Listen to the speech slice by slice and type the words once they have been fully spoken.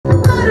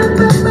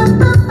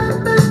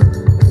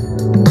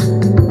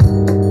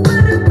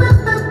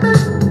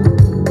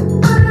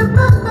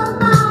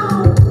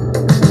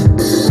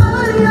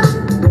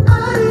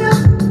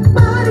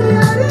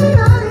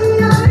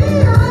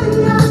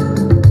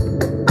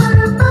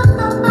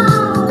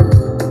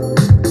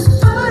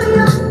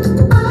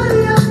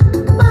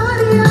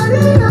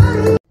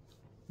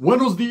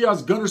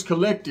Chaos Gunners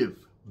Collective.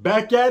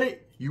 Back at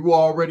it, you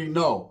already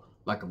know.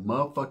 Like a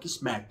motherfucking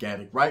smack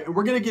addict, right? And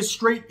we're going to get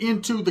straight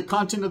into the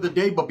content of the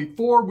day. But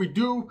before we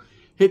do,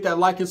 hit that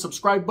like and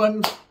subscribe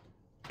button.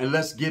 And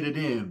let's get it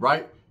in,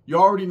 right? You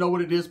already know what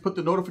it is. Put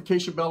the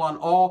notification bell on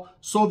all.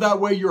 So that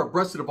way you're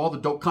abreast of all the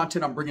dope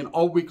content I'm bringing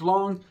all week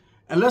long.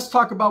 And let's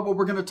talk about what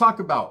we're going to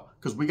talk about.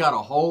 Because we got a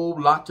whole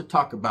lot to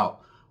talk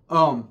about.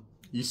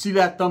 You see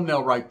that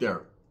thumbnail right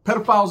there.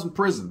 Pedophiles in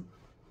prison.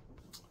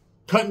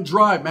 Cut and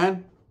dry,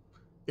 man.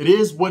 It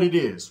is what it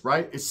is,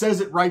 right? It says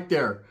it right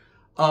there.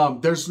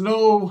 There's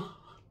no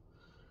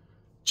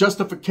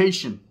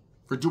justification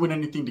for doing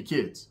anything to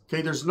kids.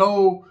 Okay, there's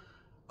no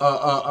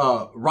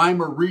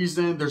rhyme or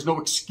reason. There's no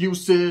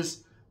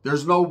excuses.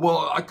 There's no,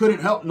 well, I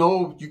couldn't help.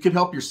 No, you can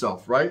help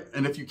yourself, right?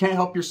 And if you can't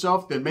help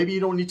yourself, then maybe you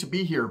don't need to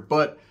be here.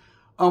 But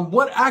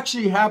what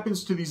actually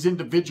happens to these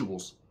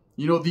individuals?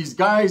 You know, these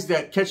guys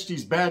that catch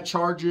these bad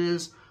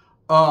charges,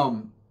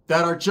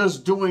 that are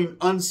just doing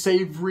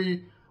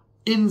unsavory,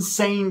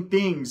 insane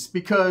things,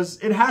 because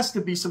it has to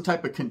be some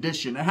type of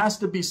condition. It has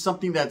to be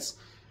something that's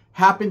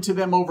happened to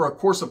them over a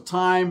course of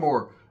time,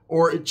 or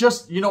it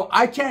just, you know,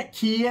 I can't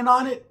key in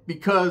on it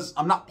because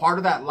I'm not part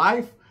of that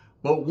life.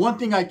 But one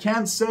thing I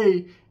can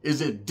say is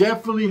it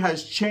definitely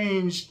has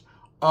changed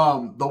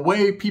the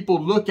way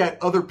people look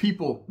at other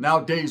people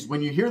nowadays.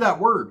 When you hear that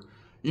word,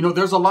 you know,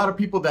 there's a lot of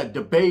people that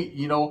debate,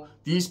 you know,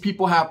 these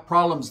people have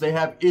problems, they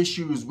have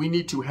issues, we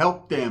need to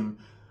help them.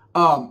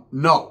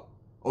 No.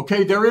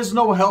 Okay, there is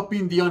no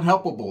helping the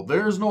unhelpable.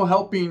 There is no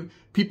helping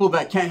people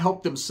that can't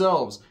help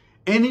themselves.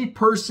 Any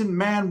person,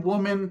 man,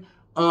 woman,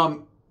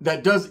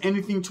 that does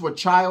anything to a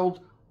child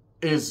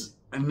is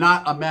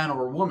not a man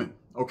or a woman.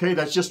 Okay,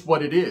 that's just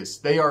what it is.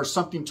 They are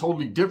something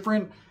totally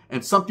different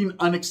and something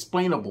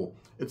unexplainable.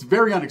 It's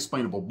very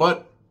unexplainable.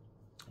 But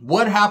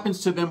what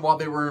happens to them while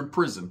they were in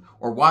prison,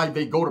 or why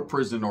they go to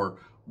prison, or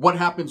what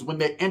happens when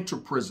they enter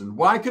prison?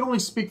 Well, I can only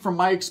speak from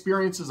my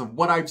experiences of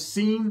what I've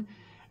seen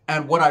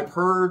and what I've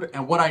heard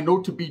and what I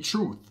know to be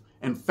truth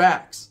and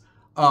facts.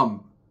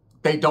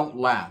 They don't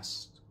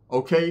last,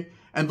 okay?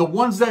 And the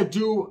ones that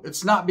do,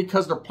 it's not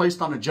because they're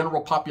placed on a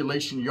general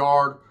population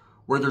yard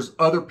where there's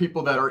other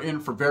people that are in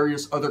for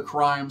various other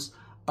crimes.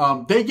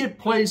 They get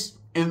placed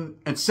in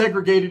and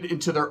segregated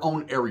into their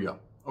own area,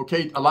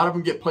 okay? A lot of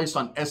them get placed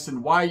on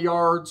S&Y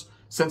yards,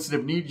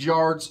 sensitive needs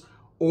yards,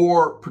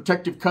 or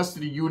protective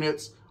custody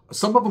units.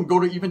 Some of them go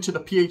to even to the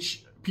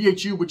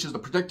PHU, which is the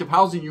protective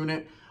housing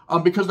unit,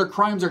 because their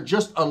crimes are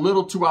just a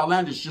little too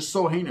outlandish, just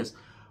so heinous.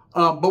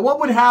 But what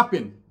would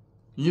happen,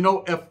 you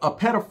know, if a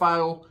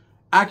pedophile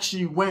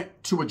actually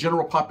went to a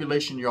general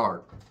population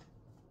yard?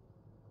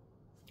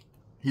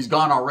 He's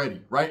gone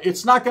already, right?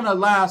 It's not going to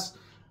last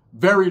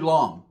very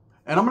long.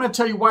 And I'm going to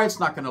tell you why it's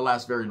not going to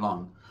last very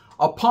long.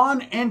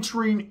 Upon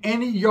entering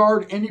any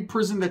yard, any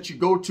prison that you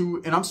go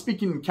to, and I'm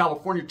speaking in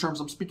California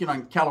terms, I'm speaking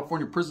on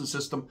California prison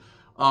system,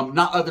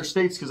 not other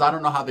states, because I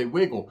don't know how they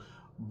wiggle.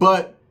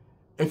 But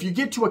if you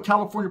get to a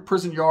California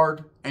prison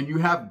yard and you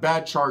have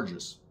bad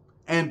charges,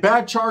 and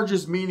bad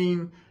charges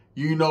meaning,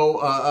 you know,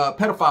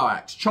 pedophile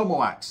acts,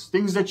 chomo acts,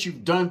 things that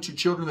you've done to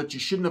children that you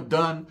shouldn't have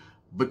done,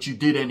 but you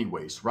did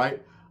anyways,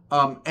 right?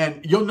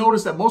 And you'll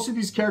notice that most of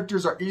these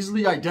characters are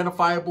easily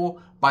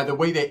identifiable by the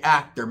way they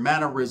act, their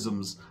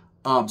mannerisms,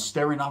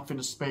 staring off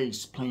into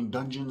space, playing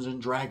Dungeons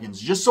and Dragons,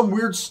 just some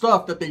weird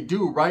stuff that they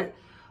do, right?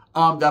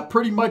 That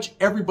pretty much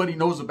everybody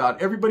knows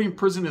about. Everybody in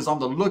prison is on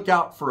the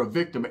lookout for a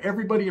victim.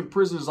 Everybody in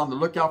prison is on the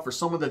lookout for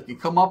someone that can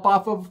come up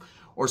off of,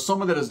 or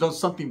someone that has done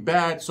something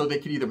bad, so they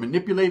can either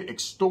manipulate,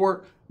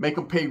 extort, make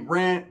them pay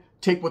rent,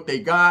 take what they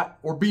got,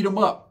 or beat them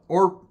up,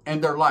 or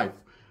end their life.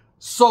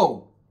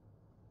 So,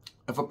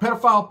 if a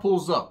pedophile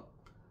pulls up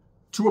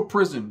to a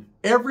prison,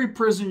 every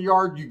prison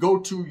yard you go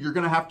to, you're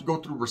going to have to go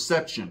through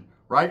reception,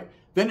 right?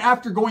 Then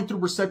after going through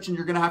reception,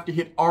 you're going to have to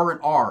hit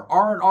R&R.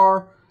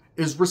 R&R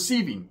is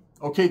receiving.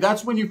 Okay,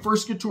 that's when you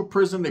first get to a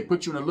prison. They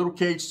put you in a little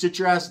cage, sit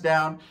your ass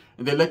down,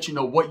 and they let you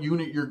know what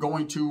unit you're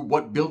going to,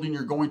 what building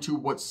you're going to,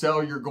 what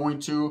cell you're going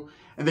to.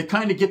 And they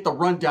kind of get the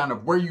rundown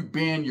of where you've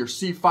been, your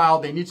C-file.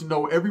 They need to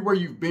know everywhere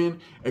you've been,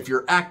 if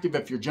you're active,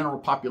 if you're general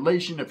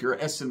population, if you're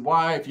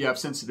S&Y, if you have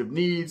sensitive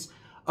needs.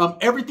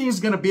 Everything's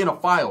going to be in a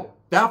file.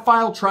 That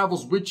file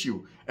travels with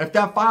you. If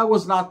that file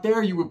was not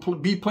there, you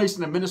would be placed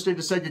in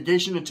administrative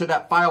segregation until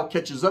that file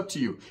catches up to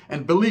you.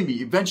 And believe me,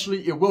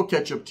 eventually it will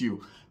catch up to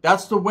you.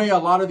 That's the way a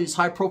lot of these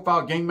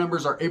high-profile gang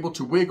members are able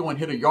to wiggle and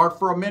hit a yard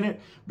for a minute,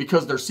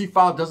 because their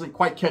C-file doesn't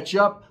quite catch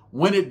up.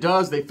 When it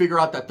does, they figure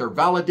out that they're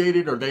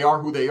validated, or they are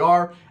who they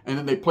are, and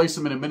then they place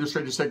them in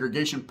administrative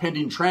segregation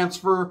pending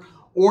transfer,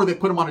 or they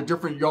put them on a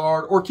different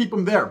yard, or keep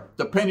them there,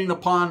 depending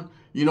upon,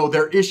 you know,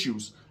 their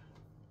issues.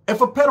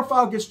 If a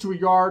pedophile gets to a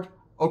yard,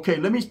 okay,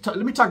 let me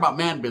talk about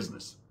man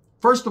business.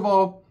 First of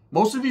all,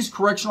 most of these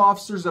correctional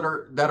officers that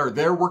are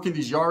there working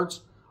these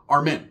yards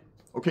are men.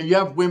 Okay, you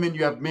have women,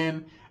 you have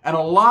men, and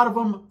a lot of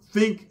them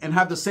think and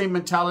have the same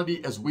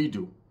mentality as we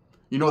do.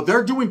 You know,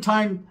 they're doing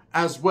time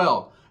as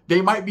well.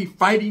 They might be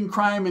fighting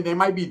crime and they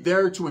might be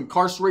there to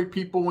incarcerate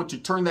people and to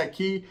turn that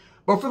key,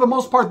 But for the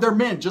most part, they're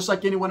men, just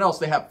like anyone else.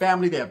 They have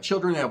family, they have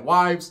children, they have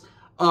wives.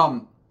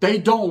 They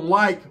don't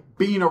like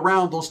being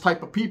around those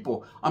type of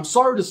people. I'm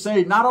sorry to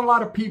say, not a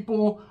lot of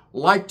people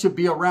like to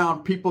be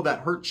around people that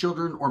hurt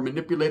children or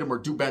manipulate them or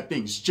do bad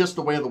things. It's just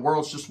the way of the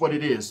world. It's just what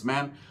it is,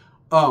 man.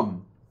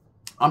 I'm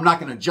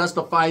not going to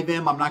justify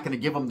them. I'm not going to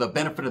give them the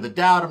benefit of the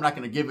doubt. I'm not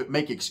going to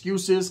make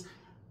excuses.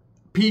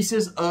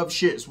 Pieces of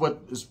shit is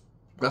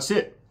that's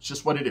it. It's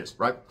just what it is,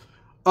 right?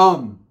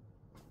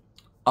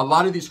 A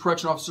lot of these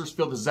correction officers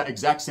feel the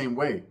exact same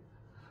way.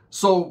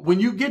 So when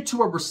you get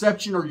to a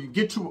reception or you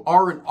get to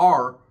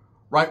R&R,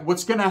 right,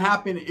 what's going to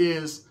happen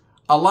is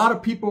a lot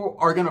of people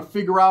are going to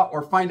figure out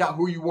or find out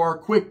who you are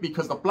quick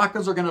because the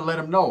placas are going to let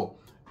them know,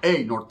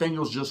 hey,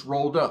 Norteños just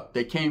rolled up.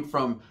 They came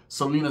from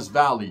Salinas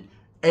Valley.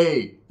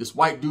 Hey, this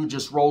white dude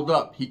just rolled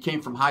up. He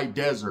came from High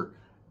Desert.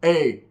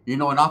 Hey, you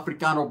know, an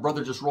Africano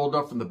brother just rolled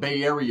up from the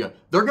Bay Area.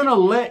 They're going to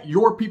let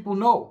your people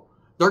know.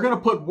 They're going to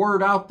put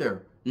word out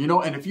there, you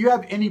know, and if you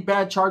have any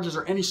bad charges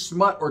or any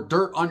smut or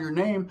dirt on your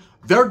name,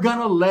 they're going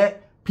to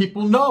let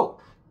people know,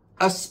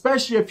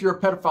 especially if you're a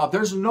pedophile.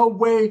 There's no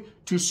way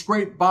to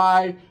scrape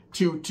by,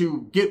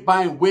 to get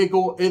by and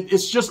wiggle.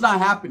 It's just not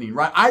happening,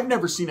 right? I've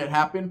never seen it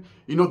happen.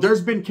 You know,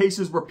 there's been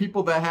cases where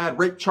people that had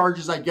rape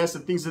charges, I guess,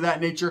 and things of that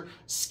nature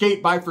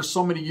skate by for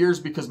so many years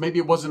because maybe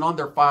it wasn't on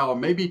their file. Or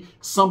maybe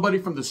somebody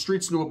from the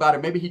streets knew about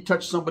it. Maybe he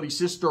touched somebody's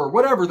sister or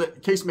whatever the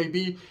case may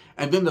be.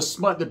 And then the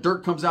smut, the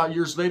dirt comes out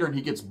years later and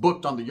he gets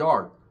booked on the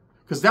yard.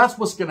 Because that's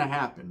what's going to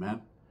happen,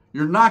 man.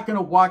 You're not going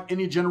to walk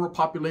any general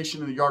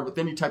population in the yard with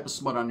any type of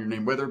smut on your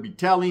name, whether it be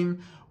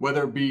telling,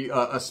 whether it be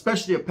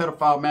especially a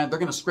pedophile, man. They're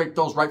going to scrape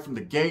those right from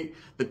the gate.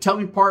 The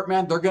telling part,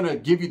 man, they're going to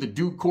give you the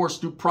due course,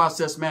 due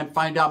process, man.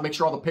 Find out, make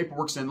sure all the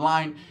paperwork's in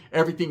line.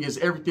 Everything is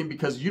everything,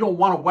 because you don't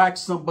want to whack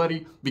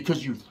somebody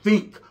because you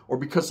think, or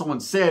because someone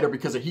said, or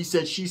because of he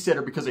said, she said,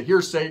 or because of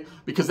hearsay,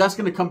 because that's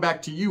going to come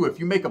back to you. If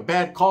you make a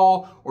bad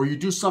call or you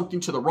do something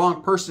to the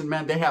wrong person,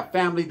 man, they have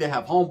family, they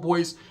have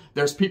homeboys.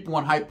 There's people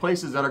in high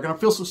places that are going to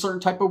feel some certain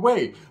type of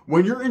way.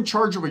 When you're in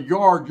charge of a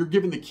yard, you're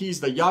given the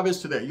keys, the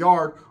llaves to that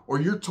yard, or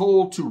you're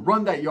told to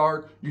run that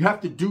yard. You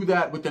have to do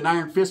that with an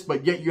iron fist,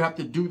 but yet you have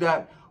to do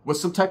that with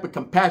some type of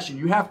compassion.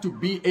 You have to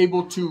be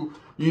able to,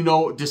 you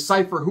know,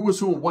 decipher who is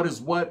who and what is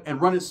what and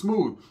run it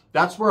smooth.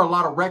 That's where a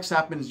lot of wrecks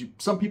happen. Is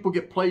some people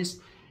get placed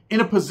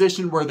in a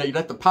position where they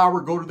let the power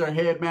go to their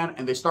head, man,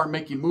 and they start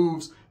making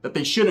moves that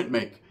they shouldn't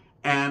make.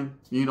 And,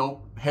 you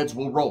know, heads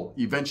will roll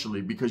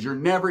eventually, because you're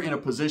never in a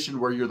position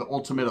where you're the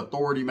ultimate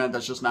authority, man.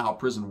 That's just not how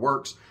prison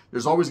works.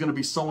 There's always going to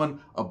be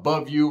someone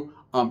above you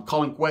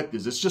calling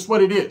cuetes. It's just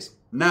what it is.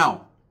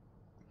 Now,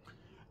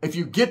 if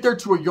you get there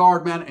to a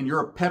yard, man, and you're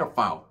a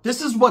pedophile,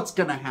 this is what's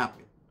going to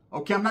happen.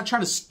 Okay, I'm not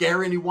trying to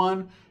scare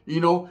anyone.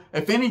 You know,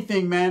 if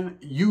anything, man,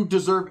 you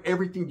deserve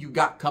everything you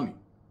got coming.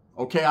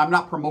 Okay, I'm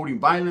not promoting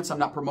violence. I'm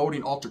not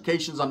promoting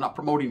altercations. I'm not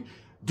promoting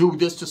do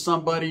this to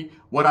somebody.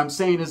 What I'm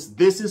saying is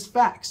this is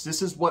facts.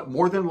 This is what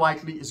more than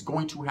likely is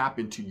going to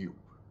happen to you.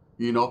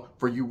 You know,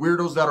 for you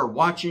weirdos that are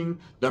watching,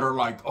 that are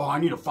like, oh, I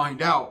need to find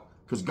out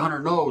because Gunner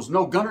knows.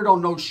 No, Gunner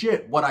don't know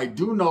shit. What I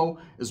do know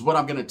is what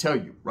I'm going to tell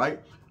you, right?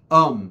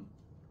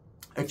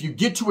 If you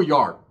get to a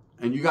yard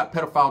and you got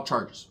pedophile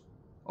charges,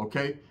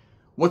 okay,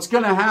 what's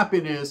going to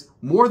happen is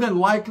more than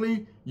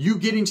likely you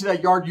getting to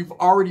that yard, you've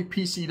already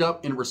PC'd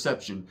up in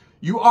reception.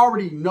 You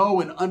already know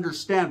and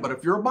understand. But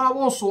if you're a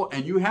baboso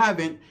and you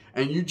haven't,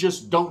 and you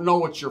just don't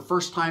know it's your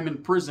first time in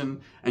prison,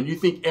 and you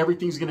think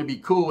everything's going to be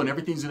cool and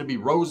everything's going to be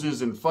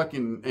roses and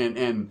fucking,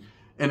 and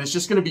it's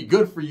just going to be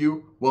good for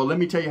you. Well, let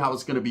me tell you how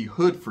it's going to be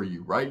hood for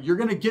you, right? You're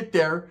going to get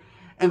there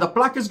and the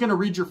placa is going to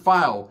read your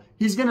file.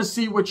 He's going to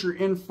see what you're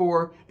in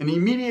for, and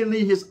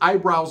immediately his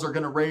eyebrows are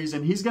going to raise,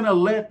 and he's going to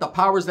let the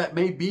powers that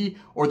may be,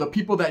 or the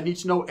people that need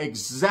to know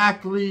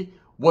exactly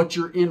what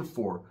you're in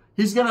for.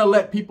 He's going to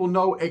let people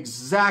know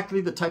exactly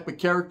the type of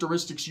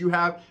characteristics you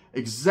have,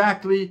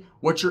 exactly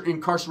what you're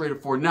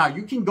incarcerated for. Now,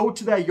 you can go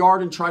to that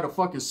yard and try to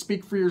fucking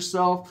speak for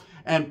yourself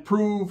and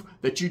prove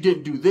that you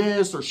didn't do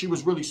this, or she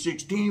was really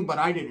 16, but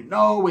I didn't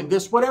know, and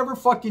this, whatever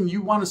fucking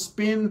you want to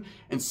spin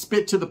and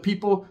spit to the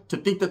people to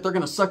think that they're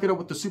going to suck it up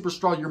with the super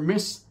straw.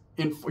 You're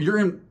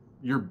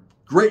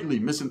greatly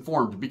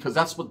misinformed, because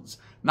that's what's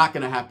not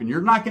going to happen.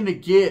 You're not going to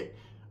get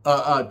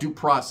due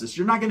process.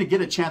 You're not going to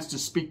get a chance to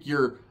speak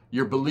your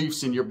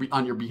beliefs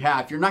on your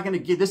behalf. You're not going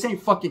to get, this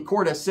ain't fucking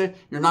court. I said,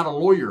 you're not a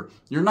lawyer.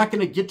 You're not going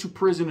to get to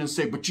prison and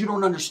say, but you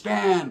don't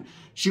understand.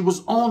 She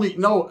was only,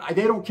 no,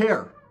 they don't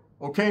care.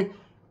 Okay.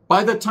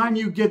 By the time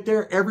you get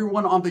there,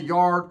 everyone on the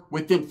yard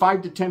within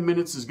 5 to 10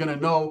 minutes is going to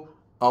know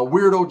a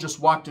weirdo just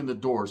walked in the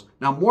doors.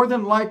 Now, more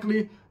than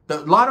likely, a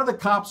lot of the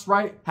cops,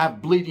 right,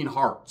 have bleeding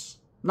hearts.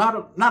 Not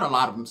a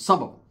lot of them,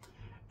 some of them.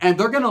 And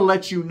they're going to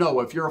let you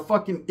know. If you're a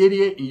fucking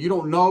idiot and you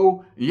don't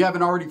know, and you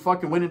haven't already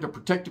fucking went into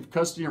protective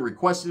custody and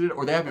requested it,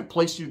 or they haven't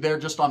placed you there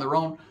just on their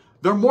own,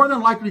 they're more than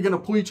likely going to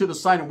pull you to the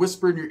side and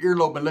whisper in your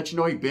earlobe and let you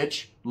know, hey,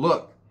 bitch,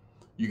 look,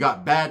 you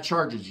got bad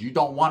charges. You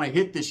don't want to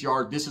hit this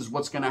yard. This is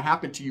what's going to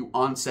happen to you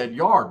on said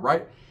yard,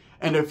 right?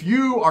 And if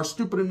you are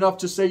stupid enough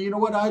to say, you know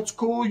what, it's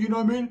cool, you know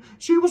what I mean?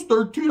 She was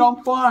 13,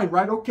 I'm fine,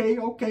 right?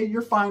 Okay,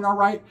 you're fine, all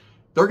right.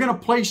 They're going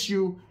to place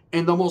you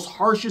in the most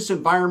harshest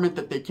environment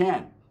that they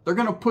can. They're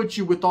going to put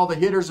you with all the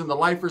hitters and the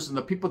lifers and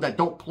the people that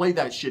don't play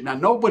that shit. Now,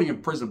 nobody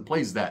in prison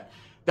plays that.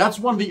 That's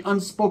one of the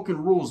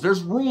unspoken rules.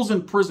 There's rules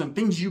in prison,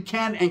 things you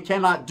can and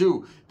cannot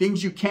do,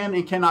 things you can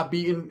and cannot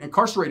be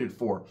incarcerated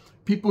for.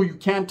 People you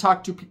can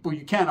talk to, people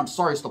you can. I'm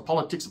sorry, it's the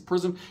politics of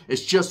prison.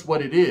 It's just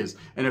what it is.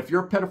 And if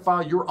you're a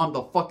pedophile, you're on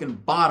the fucking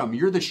bottom.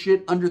 You're the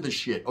shit under the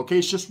shit. Okay,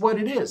 it's just what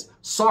it is.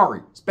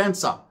 Sorry,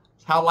 Spencer.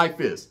 It's how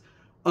life is.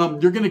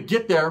 You're going to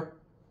get there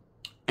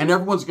and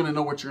everyone's going to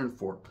know what you're in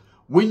for.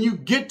 When you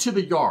get to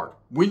the yard,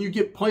 when you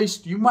get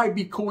placed, you might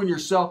be cool in your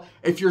cell.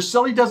 If your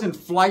cellie doesn't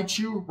flight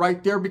you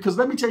right there, because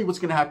let me tell you what's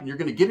going to happen. You're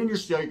going to get in your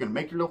cell. You're going to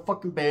make your little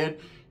fucking bed.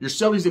 Your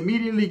cellie's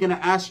immediately going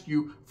to ask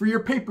you for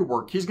your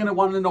paperwork. He's going to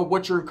want to know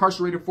what you're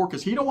incarcerated for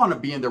because he don't want to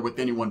be in there with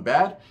anyone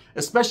bad,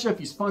 especially if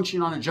he's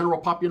functioning on a general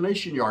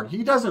population yard.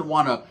 He doesn't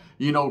want to,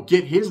 you know,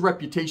 get his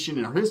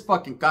reputation and his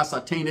fucking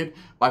casa tainted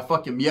by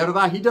fucking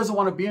mierda. He doesn't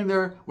want to be in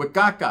there with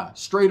caca,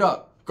 straight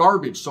up.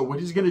 Garbage. So what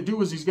he's going to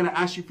do is he's going to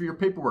ask you for your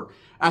paperwork,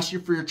 ask you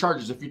for your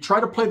charges. If you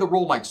try to play the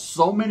role like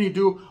so many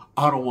do,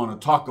 I don't want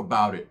to talk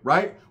about it,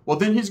 right? Well,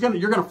 then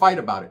you're going to fight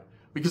about it.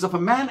 Because if a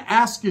man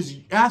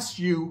asks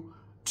you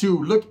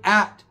to look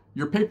at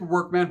your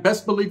paperwork, man,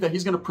 best believe that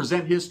he's going to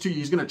present his to you.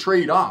 He's going to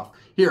trade off.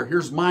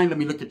 Here's mine. Let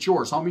me look at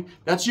yours, homie.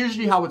 That's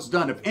usually how it's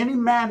done. If any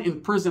man in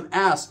prison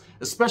asks,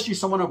 especially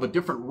someone of a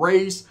different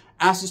race,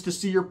 asks to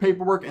see your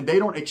paperwork and they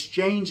don't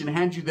exchange and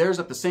hand you theirs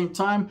at the same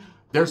time,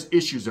 there's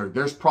issues there.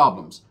 There's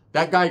problems.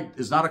 That guy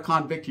is not a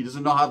convict. He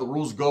doesn't know how the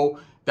rules go.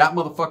 That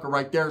motherfucker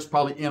right there is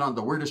probably in on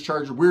the weirdest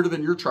charges, weirder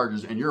than your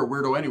charges, and you're a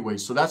weirdo anyway.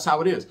 So that's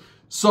how it is.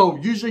 So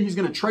usually he's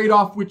going to trade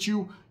off with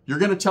you. You're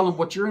going to tell him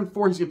what you're in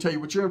for. He's going to tell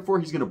you what you're in for.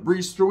 He's going to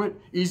breeze through it.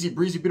 Easy,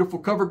 breezy, beautiful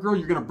cover girl.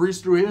 You're going to breeze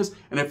through his.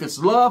 And if it's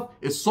love,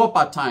 it's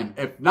sopa time.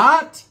 If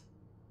not,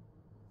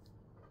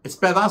 it's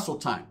pedazo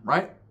time,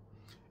 right?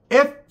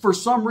 If for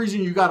some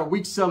reason you got a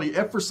weak cellie,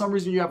 if for some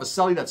reason you have a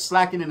cellie that's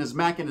slacking in his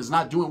mac and is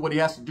not doing what he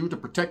has to do to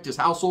protect his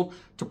household,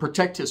 to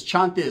protect his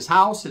chante, his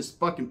house, his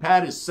fucking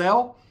pad, his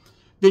cell,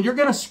 then you're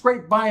going to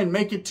scrape by and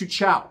make it to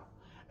chow.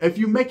 If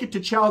you make it to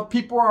chow,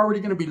 people are already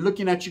going to be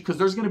looking at you because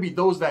there's going to be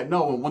those that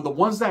know. And when the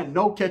ones that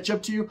know catch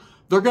up to you,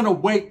 they're going to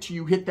wait till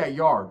you hit that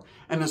yard.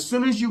 And as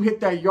soon as you hit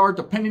that yard,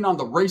 depending on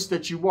the race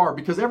that you are,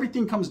 because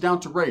everything comes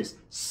down to race.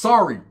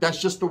 Sorry,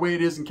 that's just the way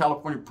it is in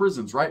California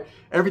prisons, right?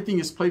 Everything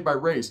is played by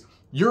race.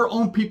 Your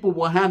own people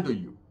will handle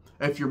you.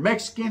 If you're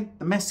Mexican,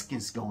 the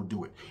Mexicans going to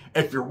do it.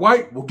 If you're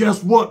white, well,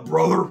 guess what,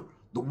 brother?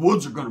 The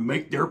Woods are going to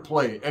make their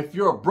play. If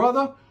you're a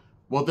brother,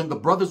 well, then the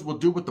brothers will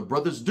do what the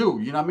brothers do.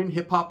 You know what I mean?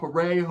 Hip hop,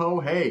 hooray, ho,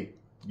 hey.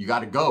 You got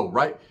to go,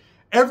 right?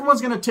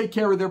 Everyone's going to take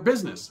care of their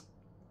business,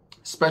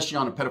 especially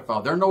on a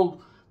pedophile.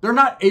 They're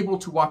not able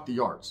to walk the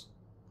yards.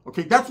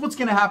 Okay, that's what's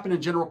going to happen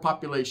in general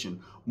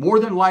population. More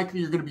than likely,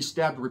 you're going to be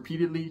stabbed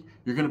repeatedly.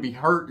 You're going to be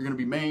hurt. You're going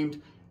to be maimed.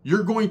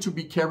 You're going to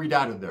be carried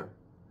out of there.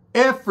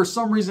 If for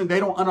some reason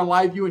they don't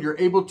unalive you and you're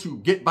able to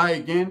get by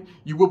again,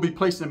 you will be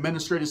placed in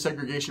administrative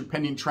segregation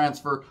pending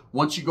transfer.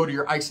 Once you go to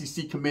your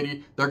ICC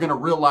committee, they're going to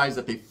realize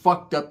that they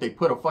fucked up. They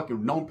put a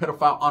fucking known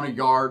pedophile on a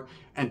yard,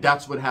 and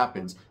that's what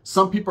happens.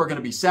 Some people are going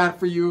to be sad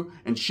for you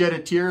and shed a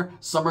tear.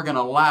 Some are going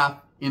to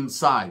laugh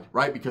inside,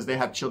 right? Because they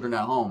have children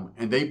at home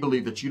and they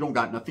believe that you don't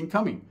got nothing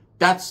coming.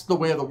 That's the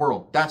way of the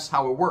world. That's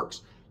how it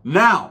works.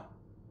 Now,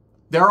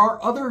 there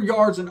are other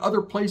yards and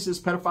other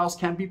places pedophiles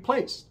can be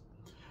placed.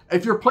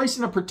 If you're placed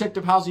in a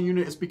protective housing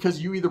unit, it's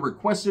because you either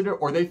requested it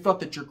or they thought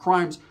that your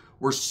crimes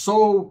were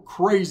so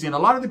crazy. And a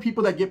lot of the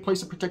people that get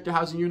placed in protective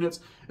housing units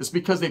is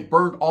because they've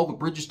burned all the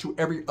bridges to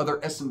every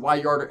other S&Y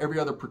yard or every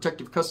other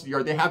protective custody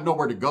yard. They have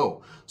nowhere to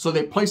go. So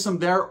they place them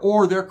there,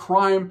 or their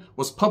crime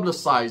was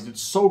publicized.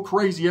 It's so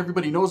crazy.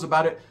 Everybody knows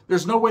about it.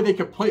 There's no way they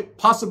could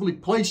possibly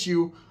place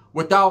you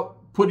without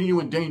putting you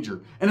in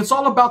danger. And it's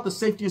all about the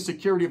safety and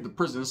security of the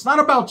prison. It's not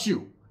about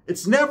you.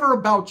 It's never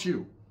about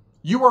you.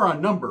 You are a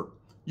number.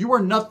 You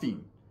are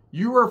nothing.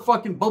 You are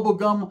fucking bubble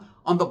gum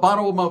on the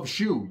bottom of a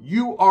shoe.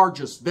 You are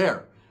just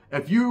there.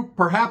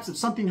 Perhaps if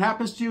something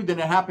happens to you, then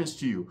it happens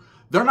to you.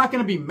 They're not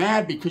going to be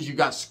mad because you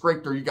got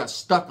scraped or you got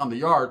stuck on the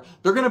yard.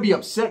 They're going to be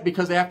upset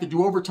because they have to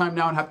do overtime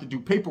now and have to do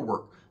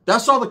paperwork.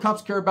 That's all the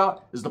cops care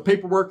about is the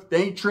paperwork.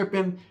 They ain't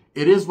tripping.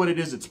 It is what it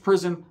is. It's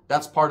prison.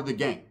 That's part of the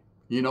game.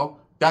 You know,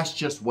 that's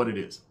just what it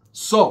is.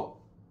 So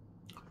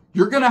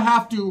you're going to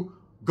have to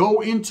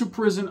go into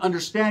prison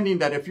understanding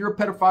that if you're a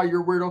pedophile,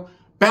 you're a weirdo,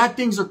 bad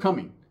things are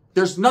coming.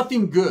 There's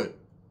nothing good.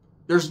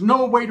 There's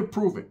no way to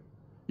prove it.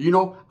 You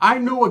know, I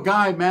knew a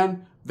guy,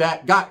 man,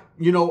 that got,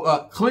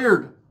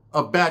 cleared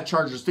of bad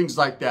charges, things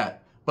like that.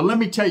 But let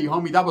me tell you,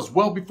 homie, that was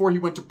well before he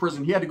went to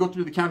prison. He had to go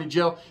through the county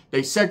jail.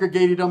 They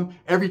segregated him.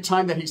 Every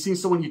time that he seen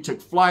someone, he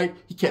took flight.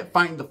 He kept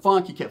fighting the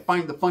funk.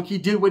 He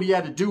did what he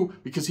had to do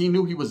because he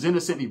knew he was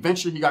innocent. And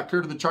eventually, he got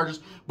cleared of the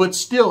charges. But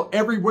still,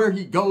 everywhere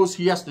he goes,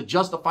 he has to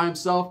justify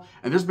himself.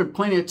 And there's been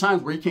plenty of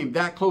times where he came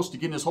that close to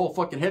getting his whole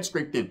fucking head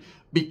scraped in.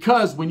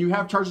 Because when you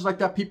have charges like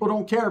that, people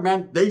don't care,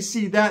 man. They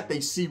see that, they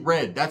see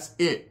red. That's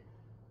it.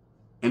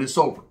 And it's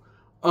over.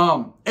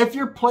 If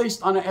you're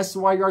placed on an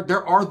SOI yard,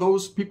 there are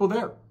those people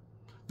there.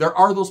 There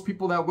are those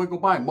people that wiggle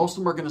by. Most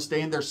of them are going to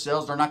stay in their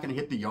cells. They're not going to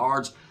hit the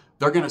yards.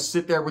 They're going to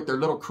sit there with their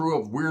little crew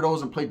of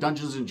weirdos and play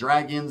Dungeons and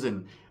Dragons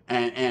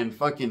and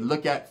fucking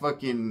look at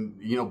fucking,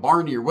 you know,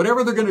 Barney or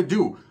whatever they're going to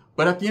do.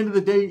 But at the end of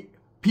the day,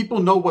 people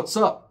know what's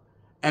up.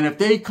 And if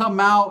they come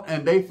out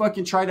and they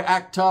fucking try to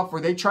act tough,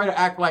 or they try to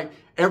act like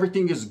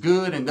everything is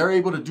good and they're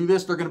able to do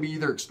this, they're going to be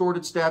either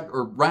extorted, stabbed,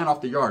 or ran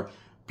off the yard.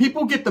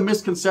 People get the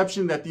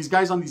misconception that these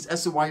guys on these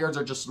SOI yards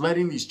are just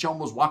letting these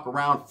chomos walk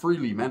around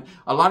freely, man.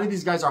 A lot of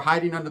these guys are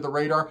hiding under the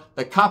radar.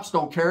 The cops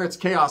don't care. It's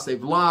chaos.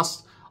 They've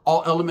lost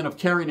all element of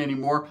caring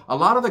anymore. A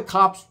lot of the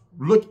cops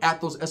look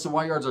at those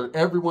SOI yards as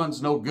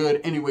everyone's no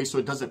good anyway, so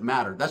it doesn't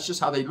matter. That's just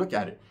how they look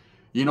at it.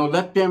 You know,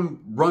 let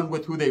them run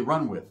with who they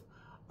run with.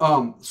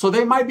 So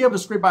they might be able to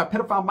scrape by. A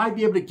pedophile might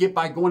be able to get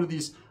by going to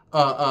these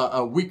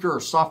weaker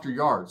or softer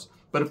yards.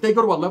 But if they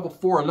go to a level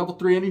 4, a level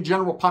 3, any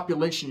general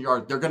population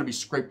yard, they're going to be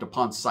scraped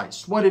upon sight.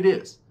 It's what it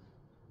is.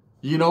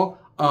 You know,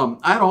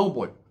 I had a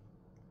homeboy.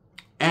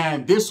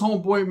 And this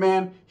homeboy,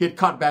 man, he had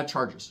caught bad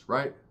charges,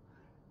 right?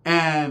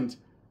 And,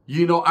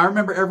 you know, I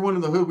remember everyone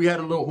in the hood, we had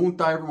a little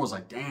junta. Everyone was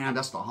like, damn,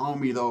 that's the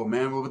homie though,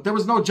 man. But there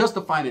was no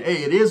justifying it.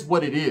 Hey, it is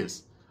what it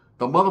is.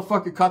 The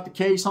motherfucker caught the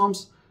case,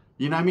 Holmes.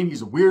 You know what I mean?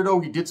 He's a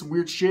weirdo. He did some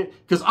weird shit.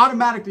 Because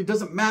automatically, it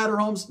doesn't matter,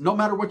 Holmes. No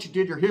matter what you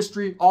did, your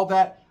history, all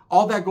that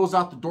goes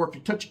out the door. If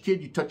you touch a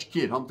kid, you touch a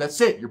kid. That's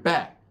it. You're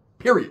bad.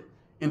 Period.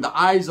 In the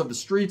eyes of the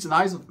streets and the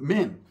eyes of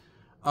men.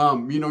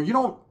 You know, you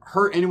don't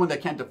hurt anyone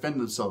that can't defend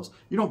themselves.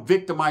 You don't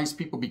victimize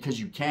people because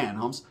you can,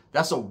 Hums.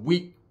 That's a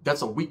weak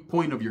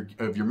point of your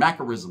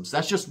macarisms.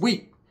 That's just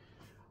weak.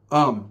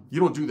 You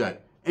don't do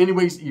that.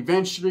 Anyways,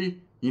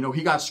 eventually, you know,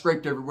 he got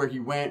scraped everywhere he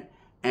went.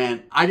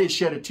 And I didn't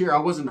shed a tear. I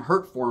wasn't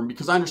hurt for him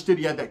because I understood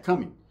he had that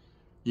coming.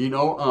 You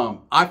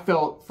know, I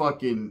felt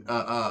fucking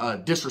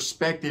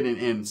disrespected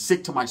and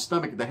sick to my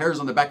stomach. The hairs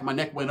on the back of my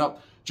neck went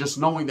up just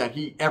knowing that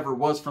he ever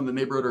was from the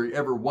neighborhood, or he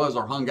ever was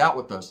or hung out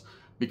with us.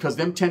 Because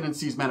them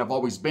tendencies, man, have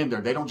always been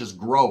there. They don't just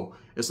grow.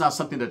 It's not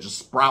something that just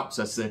sprouts.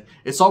 That's it.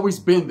 It's always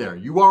been there.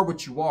 You are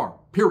what you are,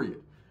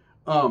 period.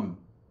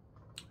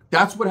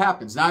 That's what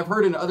happens. Now, I've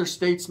heard in other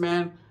states,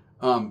 man,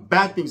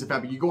 bad things have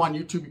happened. You go on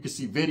YouTube, you can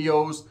see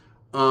videos.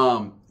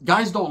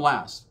 Guys don't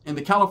last. In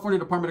the California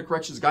Department of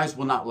Corrections, guys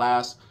will not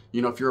last.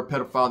 You know, if you're a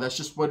pedophile, that's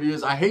just what it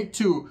is. I hate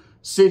to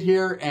sit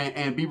here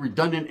and be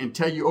redundant and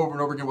tell you over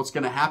and over again what's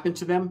going to happen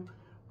to them.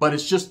 But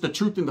it's just the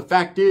truth. And the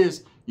fact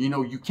is, you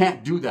know, you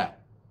can't do that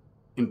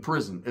in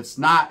prison. It's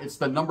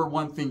the number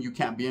one thing you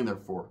can't be in there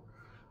for.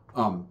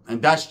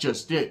 And that's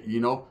just it, you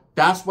know.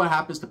 That's what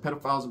happens to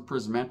pedophiles in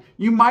prison, man.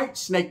 You might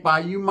snake by.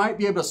 You might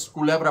be able to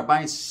culebra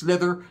by and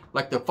slither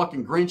like the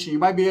fucking Grinch. And you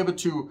might be able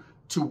to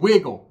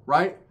wiggle,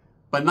 right?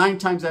 But 9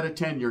 times out of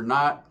 10, you're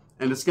not.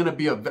 And it's going to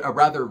be a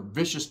rather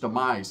vicious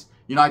demise.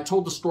 You know, I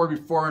told the story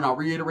before, and I'll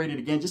reiterate it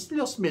again, just a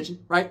little smidgen,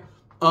 right?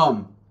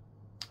 I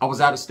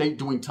was out of state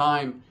doing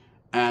time,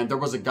 and there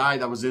was a guy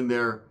that was in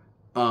there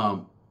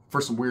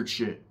for some weird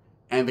shit.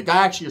 And the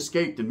guy actually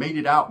escaped and made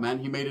it out, man.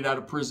 He made it out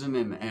of prison,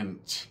 and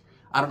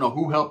I don't know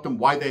who helped him,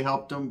 why they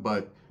helped him,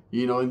 but,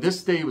 you know, in this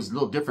state, it was a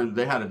little different.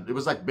 They had it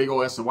was like big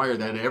old SNY,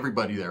 they had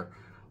everybody there.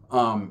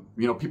 You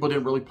know, people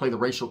didn't really play the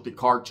racial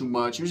card too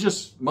much. It was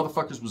just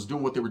motherfuckers was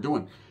doing what they were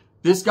doing.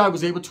 This guy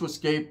was able to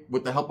escape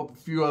with the help of a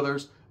few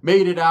others,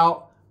 made it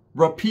out,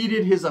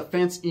 repeated his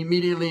offense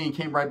immediately, and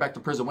came right back to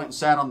prison. Went and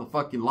sat on the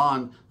fucking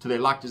lawn till they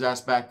locked his ass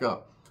back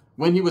up.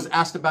 When he was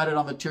asked about it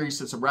on the tier, he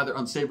said some rather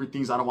unsavory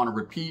things I don't want to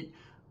repeat.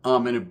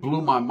 And it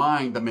blew my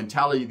mind, the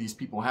mentality these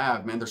people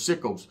have, man. They're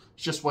sickos.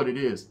 It's just what it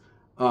is.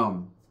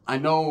 I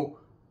know,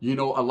 you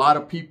know, a lot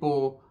of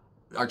people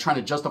are trying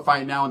to justify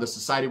it now in the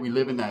society we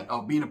live in that,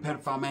 oh, being a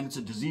pedophile, man, it's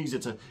a disease.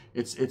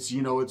 It's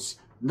you know, it's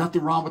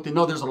nothing wrong with it.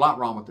 No, there's a lot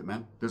wrong with it,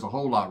 man. There's a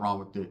whole lot wrong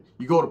with it.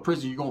 You go to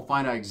prison, you're going to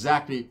find out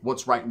exactly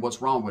what's right and what's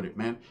wrong with it,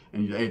 man.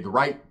 And hey, the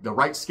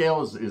right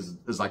scale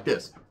is like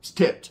this. It's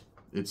tipped.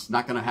 It's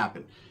not going to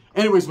happen.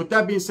 Anyways, with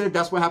that being said,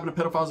 that's what happened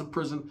to pedophiles in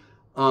prison.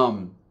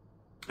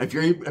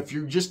 If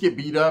you just get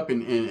beat up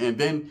and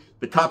then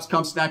the cops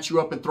come snatch you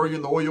up and throw you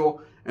in the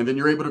oil, and then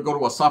you're able to go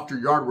to a softer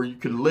yard where you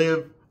can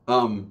live,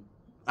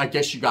 I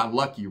guess you got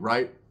lucky,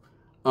 right?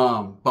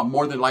 But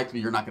more than likely,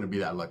 you're not going to be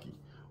that lucky.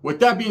 With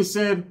that being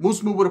said,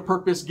 Moose Move with a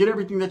purpose. Get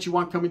everything that you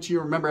want coming to you.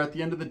 Remember, at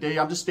the end of the day,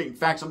 I'm just stating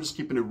facts. I'm just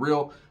keeping it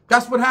real.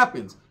 That's what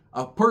happens.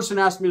 A person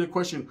asked me the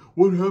question,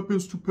 what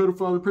happens to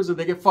pedophiles in prison?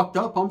 They get fucked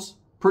up, Humps.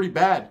 Pretty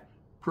bad.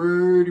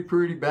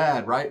 Pretty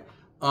bad, right?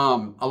 A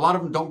lot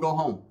of them don't go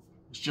home.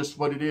 It's just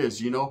what it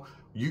is, you know.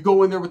 You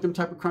go in there with them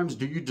type of crimes,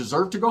 do you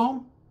deserve to go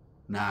home?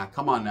 Nah,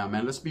 come on now,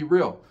 man. Let's be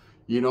real.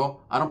 You know,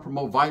 I don't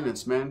promote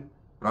violence, man,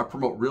 but I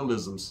promote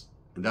realisms,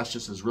 and that's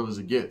just as real as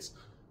it gets.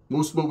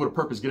 Moose Move with a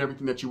purpose. Get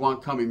everything that you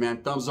want coming,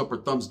 man. Thumbs up or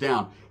thumbs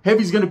down.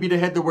 Heavy's going to be the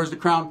head that wears the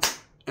crown,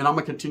 and I'm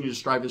going to continue to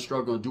strive and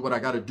struggle and do what I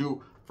got to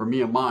do for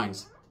me and mine.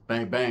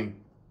 Bang, bang,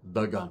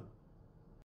 the gun.